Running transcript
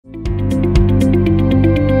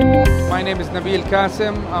name is Nabil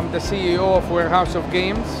Qasim. I'm the CEO of Warehouse of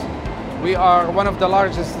Games. We are one of the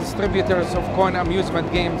largest distributors of coin amusement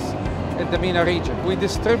games in the MENA region. We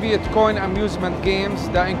distribute coin amusement games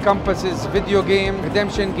that encompasses video game,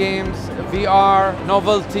 redemption games, VR,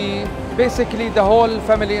 novelty, basically the whole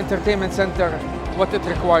family entertainment center, what it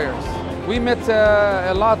requires. We met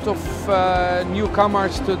a lot of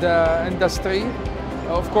newcomers to the industry.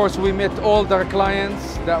 Of course, we met older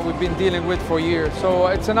clients that we've been dealing with for years, so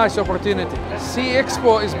it's a nice opportunity. SEA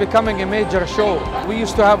Expo is becoming a major show. We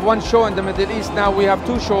used to have one show in the Middle East, now we have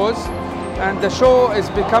two shows, and the show is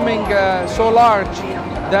becoming so large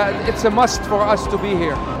that it's a must for us to be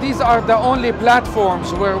here. These are the only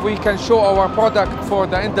platforms where we can show our product for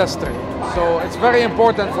the industry, so it's very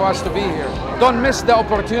important for us to be here. Don't miss the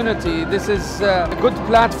opportunity. This is a good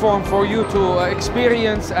platform for you to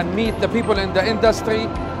experience and meet the people in the industry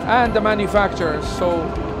and the manufacturers. So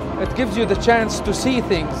it gives you the chance to see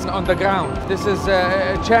things on the ground. This is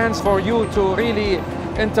a chance for you to really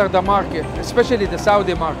enter the market, especially the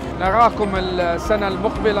Saudi market. نراكم السنة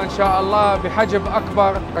المقبلة إن شاء الله بحجم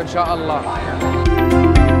أكبر إن شاء الله.